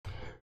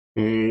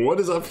What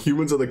is up,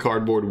 humans of the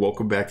cardboard?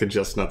 Welcome back to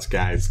Just Nuts,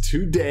 guys.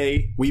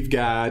 Today we've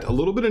got a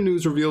little bit of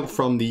news revealed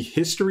from the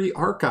History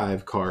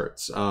Archive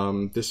cards.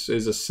 This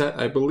is a set,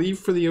 I believe,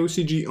 for the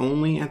OCG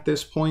only at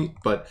this point,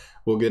 but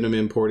we'll get them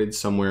imported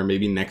somewhere,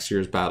 maybe next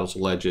year's Battles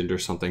Legend or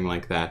something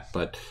like that.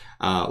 But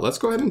let's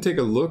go ahead and take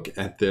a look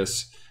at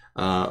this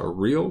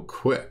real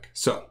quick.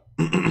 So,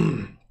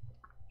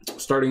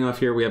 starting off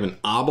here, we have an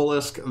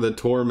Obelisk the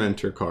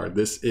Tormentor card.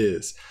 This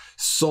is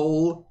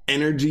Soul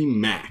Energy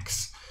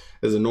Max.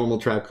 Is a normal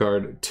trap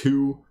card,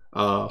 2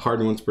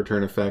 hard once per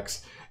turn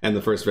effects, and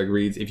the first effect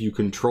reads, if you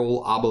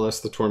control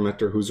Obelisk the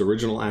Tormentor, whose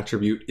original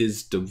attribute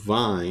is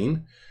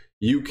Divine,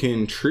 you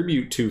can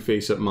tribute 2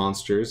 face-up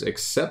monsters,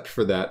 except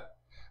for that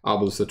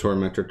Obelisk the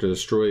Tormentor, to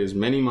destroy as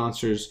many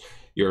monsters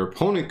your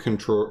opponent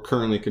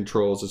currently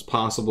controls as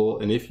possible,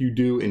 and if you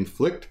do,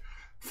 inflict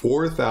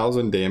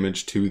 4,000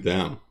 damage to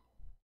them.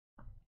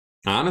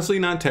 Honestly,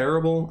 not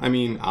terrible. I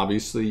mean,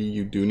 obviously,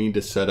 you do need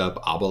to set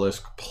up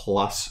Obelisk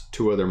plus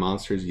 2 other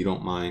monsters you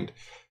don't mind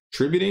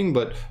tributing,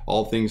 but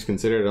all things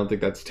considered, I don't think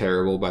that's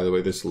terrible. By the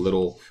way, this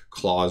little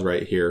clause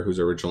right here, whose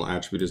original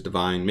attribute is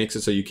Divine, makes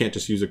it so you can't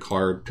just use a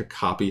card to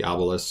copy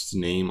Obelisk's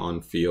name on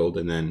field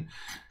and then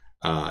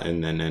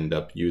end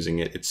up using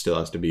it. It still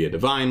has to be a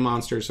Divine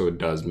monster, so it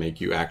does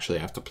make you actually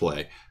have to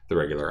play the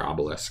regular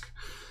Obelisk.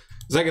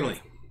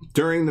 Secondly,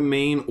 during the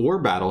main or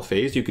battle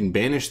phase, you can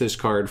banish this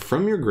card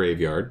from your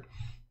graveyard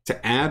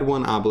to add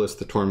 1 Obelisk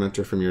the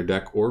Tormentor from your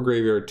deck or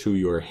graveyard to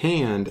your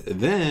hand.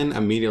 Then,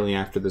 immediately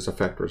after this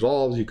effect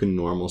resolves, you can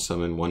normal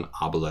summon 1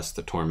 Obelisk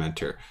the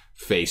Tormentor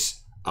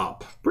face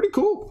up. Pretty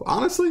cool.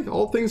 Honestly,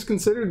 all things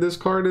considered, this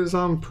card is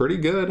pretty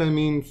good. I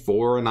mean,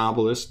 for an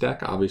Obelisk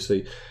deck,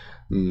 obviously,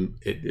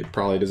 it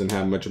probably doesn't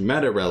have much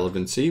meta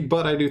relevancy,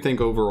 but I do think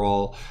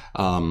overall,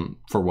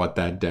 for what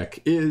that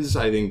deck is,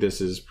 I think this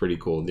is pretty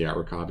cool. The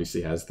artwork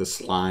obviously has the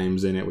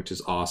slimes in it, which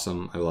is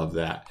awesome. I love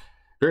that.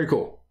 Very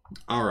cool.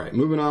 All right,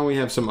 moving on, we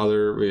have some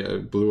other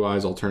Blue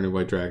Eyes Alternative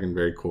White Dragon.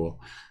 Very cool.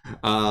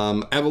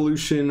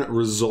 Evolution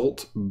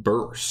Result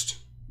Burst.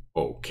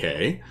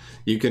 Okay.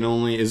 You can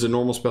only, is a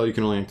normal spell you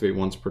can only activate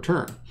once per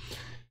turn.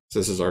 So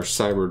this is our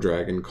Cyber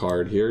Dragon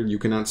card here. You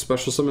cannot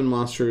special summon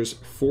monsters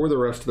for the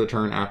rest of the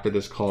turn after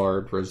this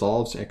card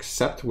resolves,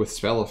 except with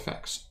spell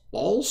effects.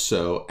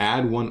 Also,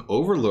 add 1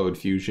 Overload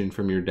Fusion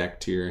from your deck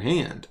to your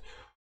hand.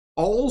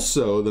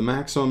 Also, the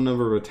maximum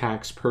number of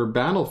attacks per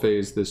battle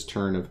phase this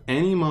turn of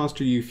any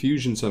monster you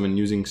fusion summon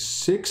using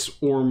 6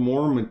 or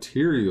more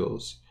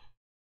materials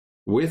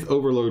with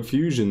Overload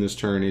Fusion this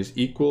turn is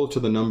equal to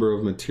the number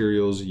of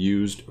materials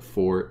used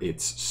for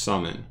its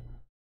summon.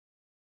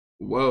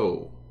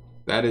 Whoa.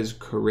 That is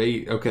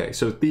great. Okay,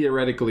 so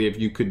theoretically, if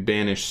you could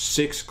banish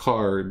 6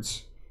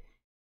 cards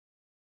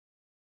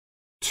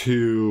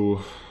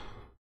to...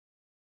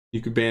 You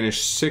could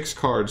banish 6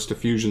 cards to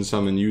fusion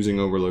summon using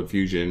Overload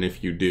Fusion, and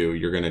if you do,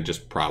 you're going to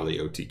just probably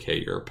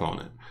OTK your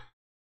opponent.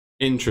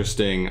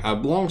 Interesting.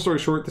 Long story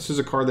short, this is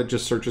a card that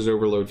just searches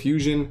Overload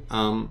Fusion,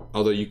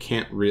 although you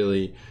can't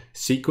really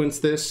sequence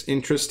this,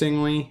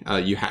 interestingly.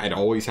 It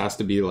always has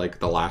to be like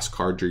the last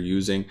card you're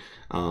using,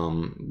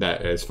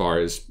 that as far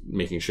as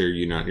making sure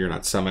you're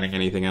not summoning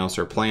anything else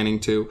or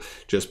planning to,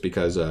 just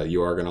because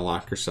you are going to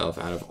lock yourself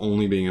out of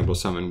only being able to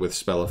summon with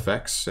spell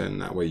effects,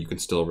 and that way you can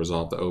still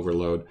resolve the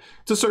overload.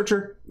 It's a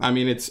searcher. I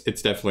mean, it's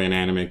definitely an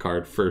anime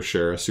card for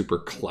sure, a super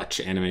clutch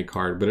anime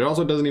card, but it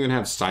also doesn't even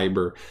have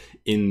Cyber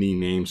in the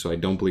name, so I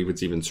don't believe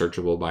it's even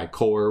searchable by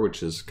core,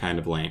 which is kind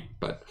of lame,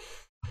 but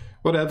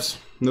whatevs,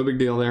 no big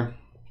deal there.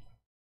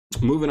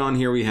 Moving on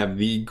here, we have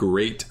the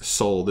Great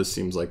Soul. This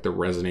seems like the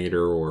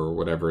Resonator or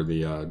whatever,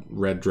 the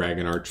Red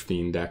Dragon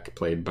Archfiend deck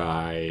played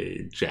by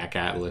Jack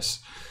Atlas.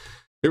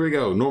 Here we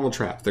go, normal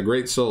trap, the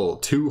Great Soul,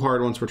 2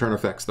 hard ones per turn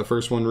effects. The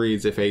first one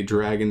reads, if a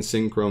Dragon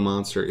Synchro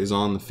monster is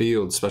on the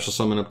field, special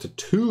summon up to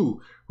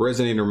 2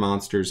 Resonator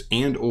monsters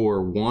and or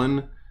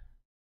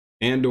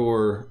 2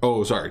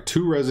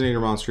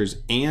 Resonator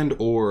monsters and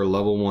or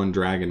level 1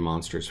 dragon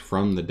monsters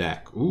from the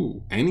deck.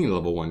 Ooh, any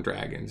level 1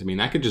 dragons. I mean,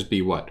 that could just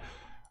be what?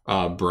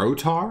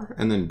 Brotar,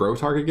 and then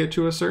Brotar could get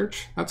to a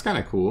search. That's kind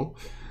of cool.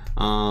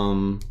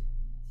 And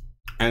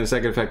the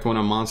second effect, when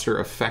a monster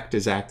effect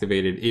is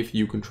activated, if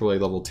you control a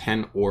level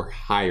 10 or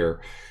higher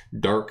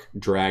Dark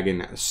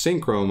Dragon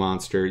Synchro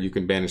monster, you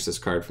can banish this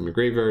card from your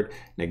graveyard,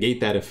 negate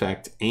that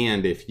effect,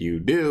 and if you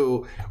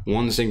do,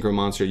 1 Synchro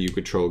monster you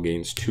control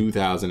gains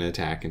 2,000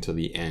 attack until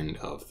the end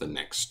of the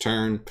next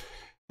turn.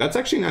 That's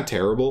actually not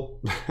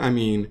terrible. I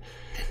mean,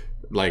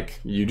 like,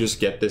 you just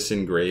get this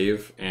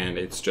engrave and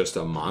it's just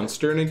a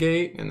monster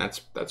negate, and that's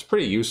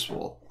pretty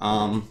useful.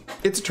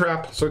 It's a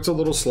trap, so it's a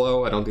little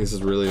slow. I don't think this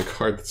is really a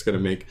card that's going to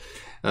make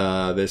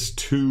this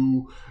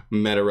too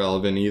meta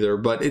relevant either,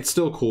 but it's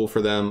still cool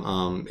for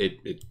them.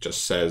 It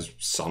just says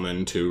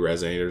summon 2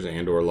 Resonators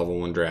and or level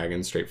 1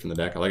 dragons straight from the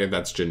deck. I like it.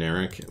 That's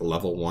generic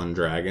level 1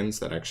 dragons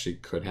that actually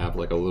could have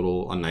like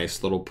a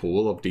nice little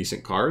pool of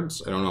decent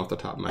cards. I don't know off the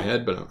top of my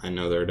head, but I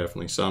know there are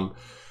definitely some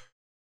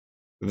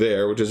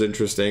there, which is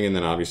interesting. And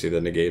then obviously the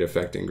negate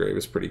effect engrave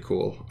is pretty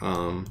cool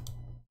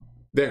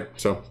there.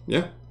 So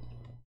yeah,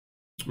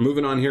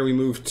 Moving on here, we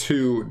move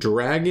to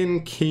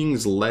Dragon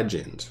King's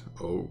Legend.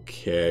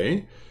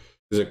 Okay.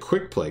 There's a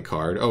quick play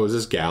card. Oh, is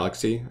this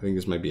Galaxy? I think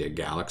this might be a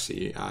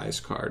Galaxy Eyes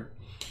card.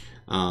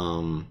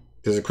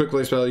 There's a quick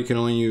play spell. You can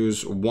only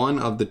use one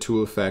of the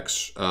two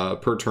effects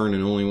per turn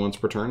and only once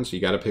per turn. So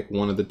you got to pick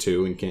one of the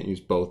two and can't use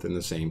both in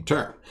the same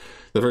turn.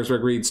 The first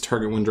effect reads,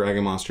 target one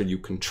dragon monster you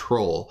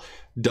control.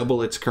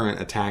 Double its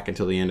current attack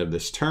until the end of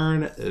this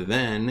turn.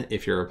 Then,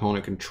 if your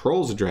opponent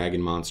controls a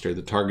dragon monster,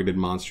 the targeted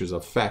monster's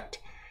effect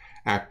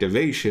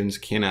activations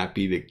cannot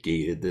be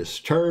negated this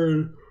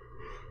turn.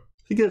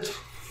 I think that's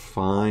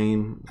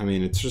fine. I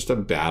mean, it's just a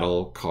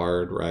battle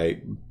card,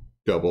 right?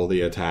 Double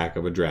the attack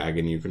of a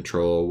dragon you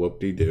control,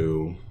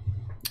 whoop-de-doo,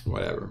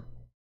 whatever.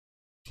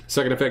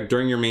 Second effect,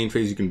 during your main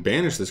phase, you can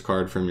banish this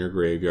card from your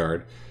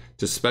graveyard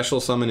to special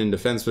summon in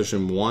defense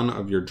position one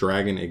of your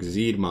Dragon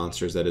Exceed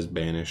monsters that is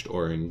banished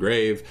or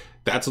engraved.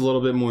 That's a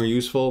little bit more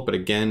useful, but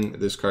again,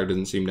 this card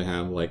doesn't seem to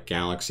have like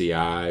Galaxy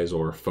Eyes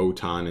or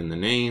Photon in the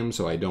name,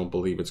 so I don't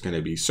believe it's going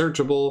to be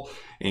searchable,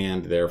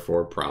 and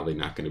therefore probably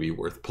not going to be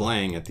worth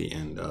playing at the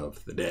end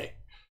of the day.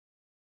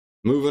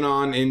 Moving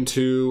on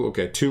into,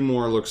 okay, two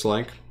more looks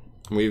like.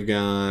 We've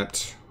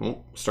got,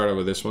 well, start out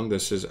with this one.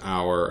 This is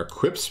our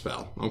equip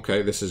spell.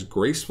 Okay, this is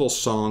Graceful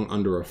Song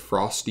Under a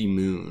Frosty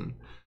Moon.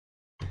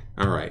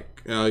 All right,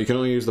 you can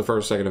only use the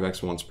first, second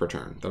effects once per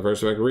turn. The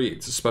first effect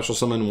reads, special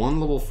summon one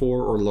level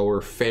 4 or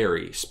lower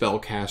fairy,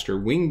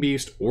 spellcaster, wing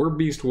beast, or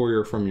beast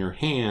warrior from your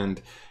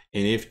hand.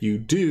 And if you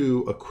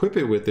do, equip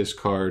it with this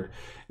card,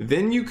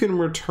 then you can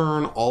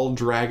return all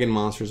dragon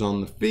monsters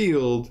on the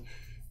field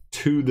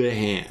to the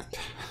hand.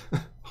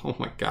 Oh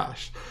my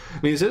gosh. I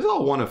mean, it says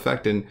all one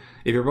effect, and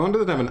if your opponent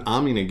doesn't have an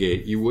Omni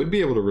Negate, you would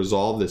be able to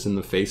resolve this in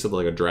the face of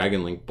like a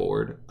Dragon Link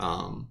board.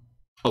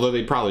 Although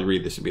they'd probably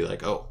read this and be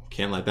like, oh,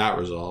 can't let that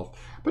resolve.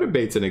 But it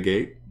baits a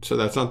negate, so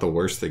that's not the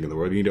worst thing in the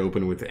world. You need to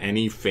open with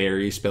any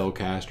fairy,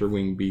 spellcaster,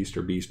 winged beast,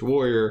 or beast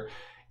warrior,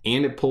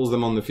 and it pulls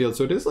them on the field.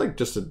 So it is like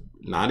just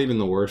not even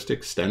the worst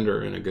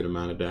extender in a good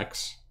amount of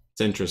decks.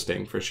 It's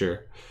interesting for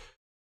sure.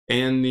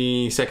 And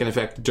the second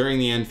effect, during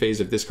the end phase,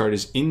 if this card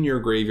is in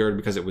your graveyard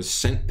because it was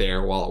sent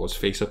there while it was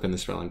face up in the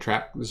spell and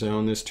trap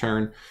zone this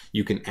turn,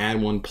 you can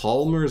add one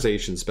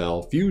Polymerization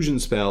spell, Fusion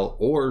spell,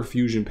 or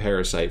Fusion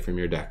Parasite from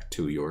your deck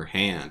to your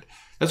hand.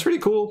 That's pretty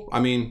cool. I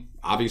mean,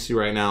 obviously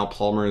right now,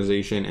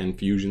 Polymerization and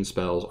Fusion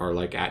spells are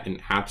like at an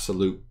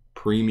absolute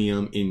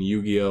premium in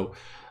Yu-Gi-Oh!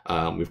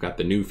 We've got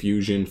the new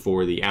Fusion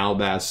for the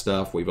Albaz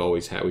stuff. We've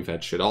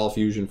had Shaddoll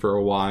Fusion for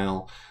a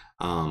while.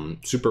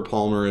 Super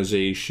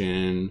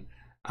Polymerization,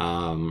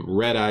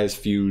 Red Eyes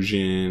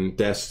Fusion,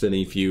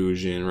 Destiny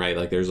Fusion, right?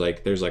 Like there's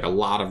a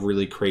lot of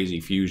really crazy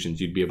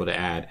fusions you'd be able to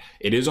add.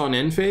 It is on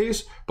end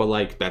phase, but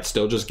like that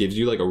still just gives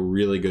you like a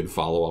really good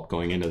follow-up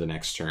going into the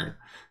next turn,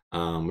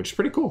 which is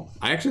pretty cool.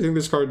 I actually think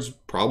this card's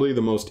probably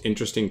the most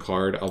interesting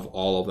card of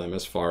all of them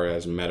as far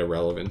as meta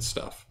relevant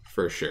stuff,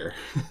 for sure.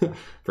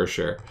 For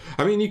sure.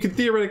 I mean, you could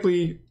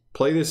theoretically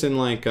play this in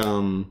like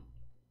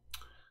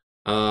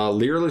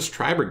Lyrilisk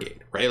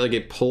Tri-Brigade, right? Like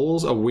it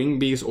pulls a wing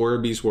beast or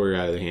a beast warrior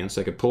out of the hand, so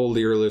I could pull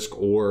Lyrilisk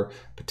or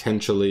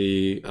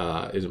potentially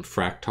isn't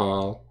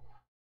Fractal's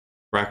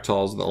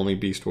the only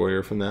beast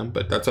warrior from them,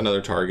 but that's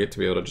another target to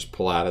be able to just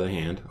pull out of the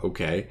hand.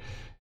 Okay,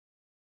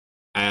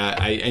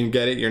 I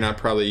get it, you're not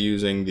probably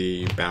using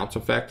the bounce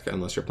effect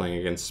unless you're playing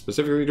against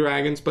specifically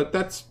dragons, but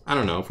that's, I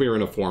don't know, if we were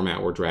in a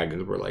format where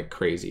dragons were like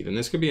crazy, then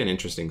this could be an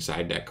interesting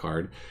side deck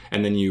card.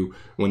 And then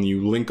when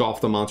you link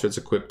off the monster it's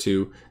equipped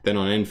to, then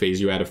on end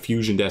phase you add a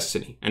Fusion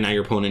Destiny, and now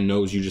your opponent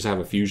knows you just have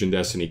a Fusion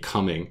Destiny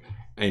coming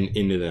and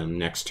into them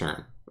next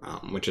turn,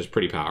 which is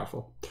pretty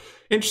powerful.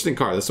 Interesting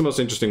card. That's the most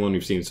interesting one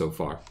we've seen so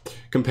far,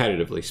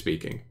 competitively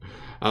speaking.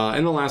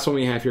 And the last one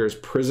we have here is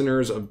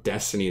Prisoners of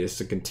Destiny. This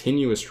is a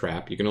continuous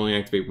trap. You can only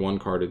activate one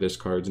card of this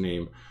card's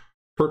name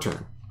per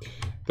turn.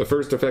 The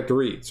first effect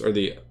reads, I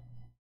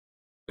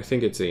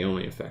think it's the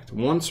only effect.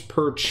 Once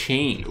per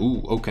chain.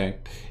 Ooh, okay.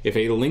 If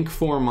a Link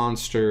 4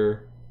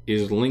 monster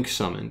is Link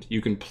summoned,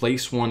 you can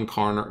place one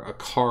counter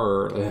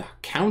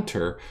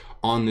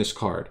on this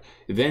card.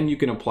 Then you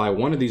can apply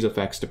one of these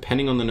effects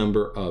depending on the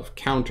number of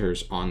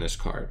counters on this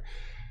card.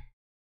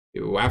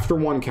 After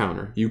one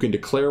counter, you can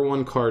declare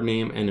one card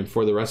name and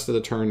for the rest of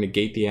the turn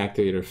negate the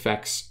activated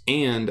effects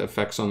and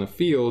effects on the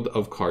field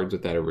of cards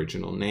with that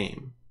original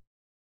name.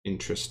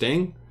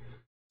 Interesting.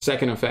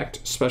 Second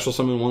effect, special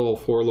summon one level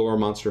 4 lower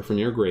monster from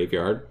your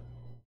graveyard.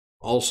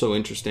 Also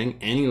interesting,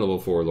 any level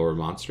 4 lower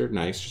monster.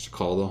 Nice, just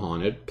call the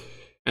haunted.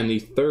 And the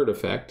third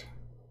effect,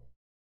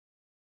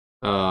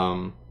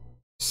 send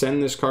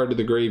this card to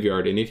the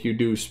graveyard, and if you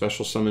do,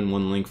 special summon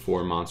one Link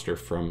 4 monster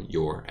from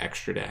your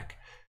extra deck.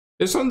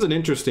 This one's an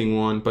interesting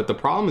one, but the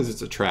problem is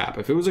it's a trap.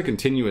 If it was a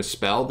continuous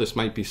spell, this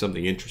might be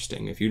something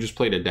interesting. If you just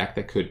played a deck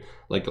that could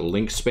like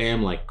link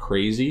spam like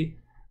crazy,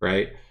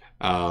 right?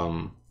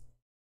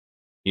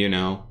 You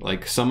know,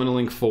 like summon a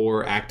Link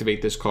 4,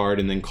 activate this card,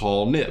 and then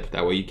call Nib.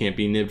 That way you can't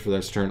be nibbed for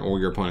this turn, or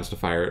your opponent has to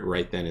fire it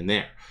right then and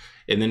there.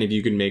 And then if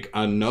you can make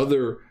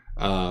another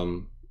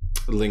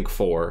Link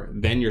 4,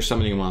 then you're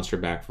summoning a monster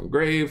back from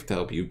grave to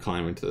help you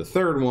climb into the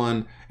third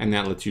one, and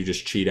that lets you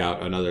just cheat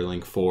out another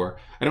Link 4.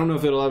 I don't know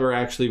if it'll ever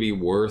actually be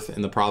worth,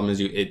 and the problem is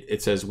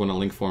it says when a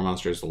Link 4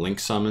 monster is Link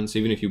summoned, so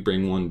even if you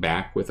bring one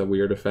back with a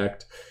weird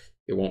effect,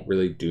 it won't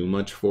really do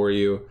much for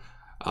you.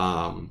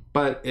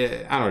 But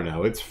I don't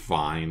know, it's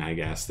fine, I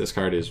guess. This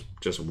card is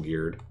just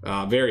weird.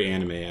 Very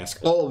anime-esque.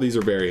 All of these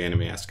are very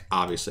anime-esque,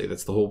 obviously.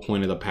 That's the whole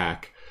point of the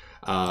pack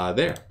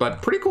there.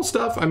 But pretty cool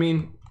stuff. I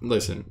mean,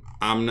 listen,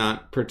 I'm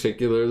not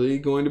particularly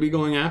going to be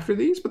going after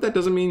these, but that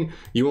doesn't mean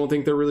you won't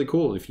think they're really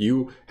cool. If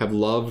you have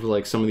loved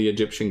like some of the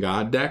Egyptian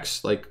god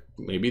decks, like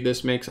maybe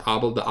this makes the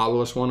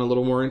Obelisk one a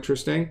little more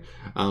interesting.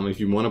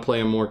 If you want to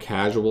play a more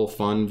casual,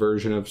 fun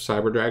version of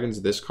Cyber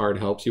Dragons, this card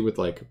helps you with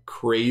like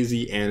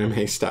crazy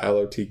anime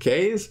style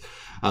OTKs.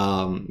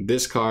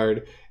 This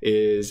card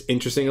is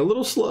interesting, a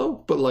little slow,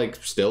 but like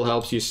still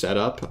helps you set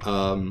up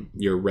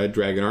your Red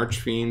Dragon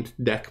Archfiend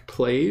deck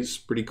plays.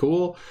 Pretty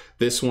cool.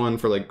 This one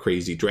for like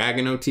crazy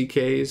dragon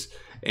OTKs,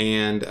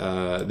 and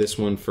this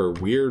one for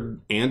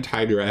weird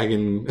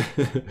anti-dragon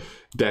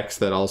decks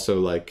that also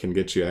like can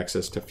get you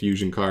access to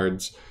fusion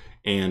cards,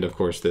 and of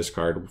course this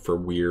card for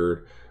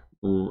weird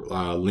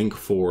Link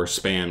 4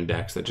 spam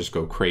decks that just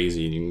go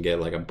crazy and you can get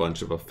like a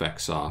bunch of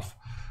effects off.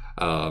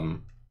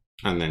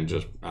 And then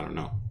just, I don't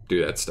know,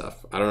 do that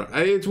stuff.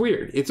 It's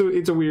weird. It's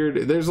a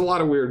weird, there's a lot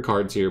of weird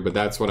cards here, but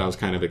that's what I was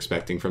kind of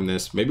expecting from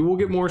this. Maybe we'll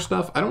get more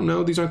stuff. I don't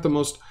know. These aren't the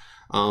most,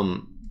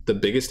 the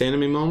biggest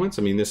anime moments.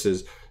 I mean, this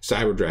is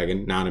Cyber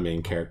Dragon, not a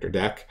main character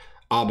deck.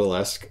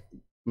 Obelisk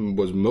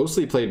was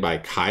mostly played by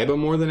Kaiba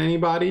more than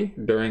anybody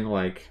during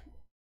like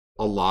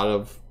a lot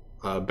of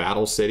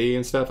Battle City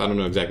and stuff. I don't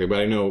know exactly,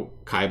 but I know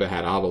Kaiba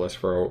had Obelisk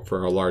for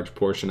a large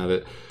portion of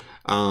it.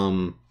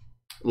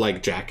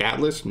 Like Jack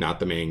Atlas, not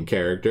the main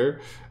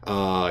character.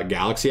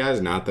 Galaxy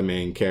Eyes, not the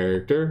main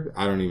character.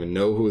 I don't even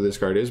know who this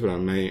card is, but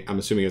I'm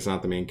assuming it's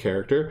not the main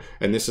character.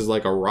 And this is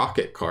like a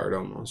rocket card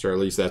almost, or at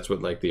least that's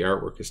what like the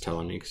artwork is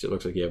telling me, because it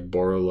looks like you have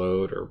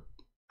Borreload, or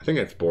I think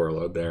that's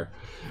Borreload there.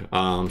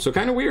 So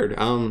kind of weird.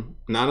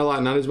 Not a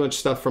lot, not as much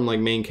stuff from like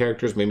main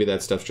characters. Maybe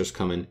that stuff's just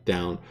coming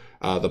down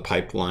the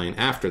pipeline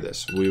after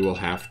this. We will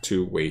have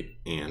to wait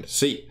and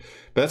see.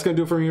 But that's going to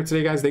do it for me here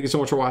today, guys. Thank you so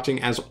much for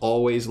watching. As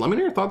always, let me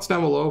know your thoughts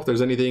down below if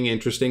there's anything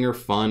interesting or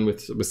fun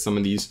with some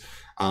of these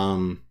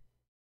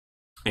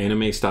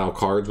anime style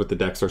cards with the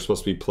decks they're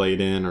supposed to be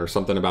played in, or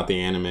something about the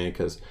anime,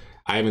 because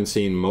I haven't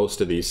seen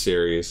most of these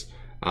series.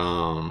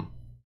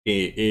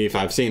 If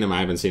I've seen them, I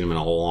haven't seen them in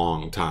a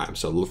long time.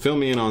 So fill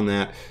me in on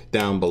that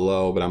down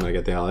below. But I'm going to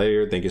get the hell out of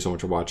here. Thank you so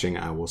much for watching.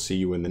 I will see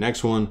you in the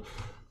next one.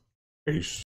 Peace.